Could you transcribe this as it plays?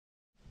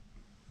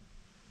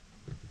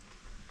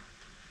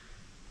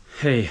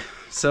Hey,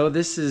 so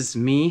this is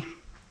me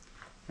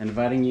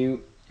inviting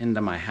you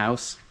into my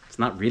house. It's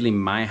not really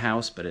my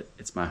house, but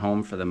it's my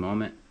home for the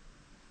moment.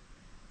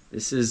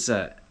 This is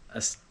a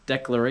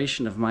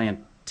declaration of my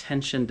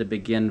intention to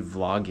begin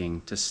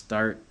vlogging, to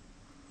start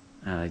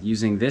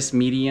using this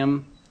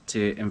medium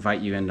to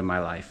invite you into my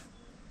life.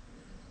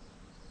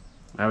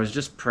 I was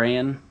just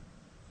praying,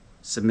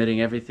 submitting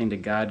everything to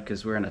God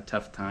because we're in a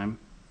tough time.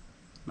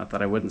 Not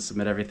that I wouldn't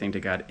submit everything to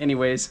God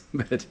anyways,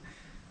 but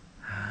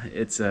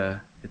it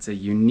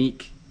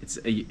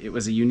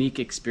was a unique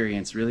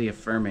experience, really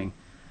affirming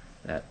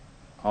that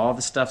all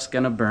the stuff's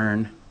gonna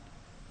burn,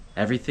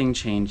 everything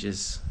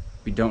changes,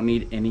 we don't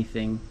need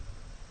anything.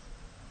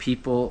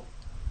 People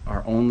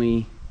are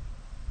only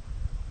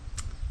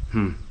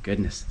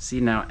goodness. See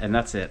now, and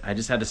that's it. I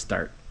just had to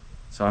start.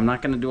 So I'm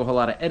not gonna do a whole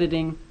lot of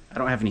editing. I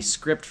don't have any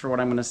script for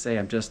what I'm gonna say.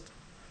 I'm just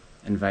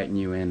inviting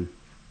you in.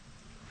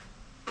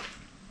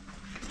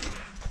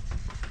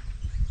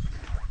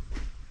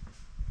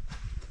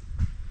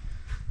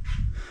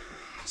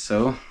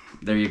 So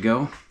there you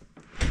go.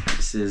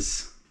 This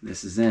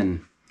is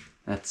in.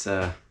 That's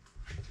a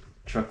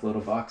truckload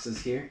of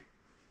boxes here.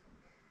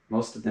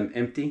 Most of them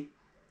empty.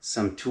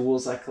 Some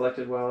tools I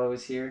collected while I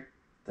was here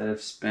that have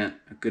spent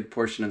a good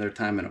portion of their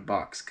time in a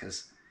box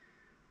because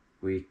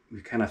we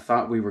kind of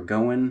thought we were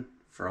going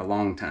for a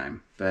long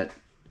time, but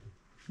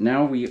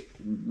now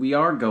we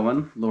are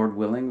going, Lord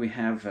willing. We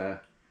have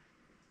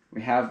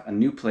a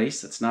new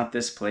place that's not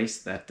this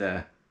place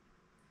that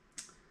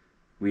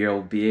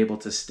we'll be able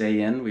to stay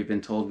in. We've been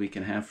told we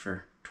can have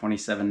for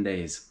 27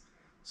 days.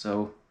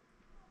 So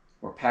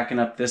we're packing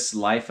up this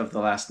life of the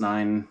last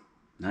 10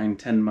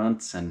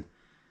 months and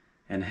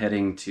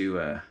heading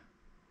to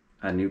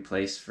a new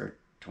place for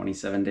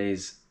 27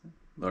 days,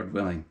 Lord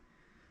willing.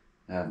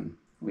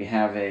 We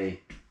have a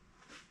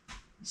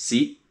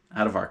seat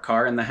out of our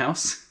car in the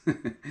house.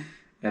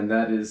 And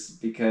that is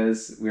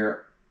because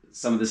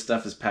some of this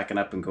stuff is packing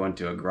up and going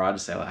to a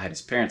garage sale at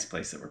his parents'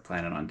 place that we're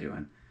planning on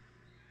doing.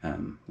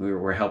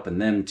 We're helping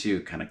them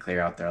too kind of clear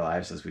out their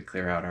lives as we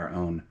clear out our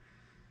own.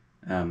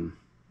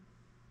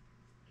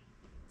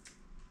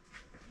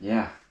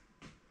 Yeah.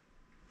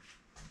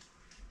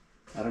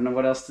 I don't know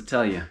what else to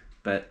tell you,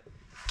 but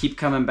keep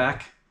coming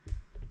back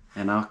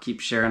and I'll keep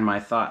sharing my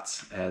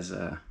thoughts as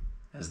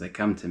they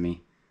come to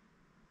me.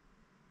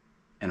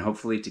 And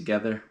hopefully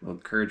together we'll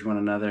encourage one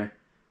another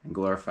and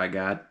glorify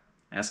God.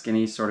 Ask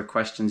any sort of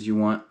questions you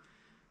want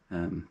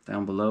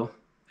down below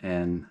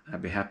and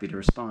I'd be happy to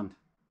respond.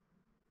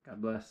 God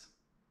bless.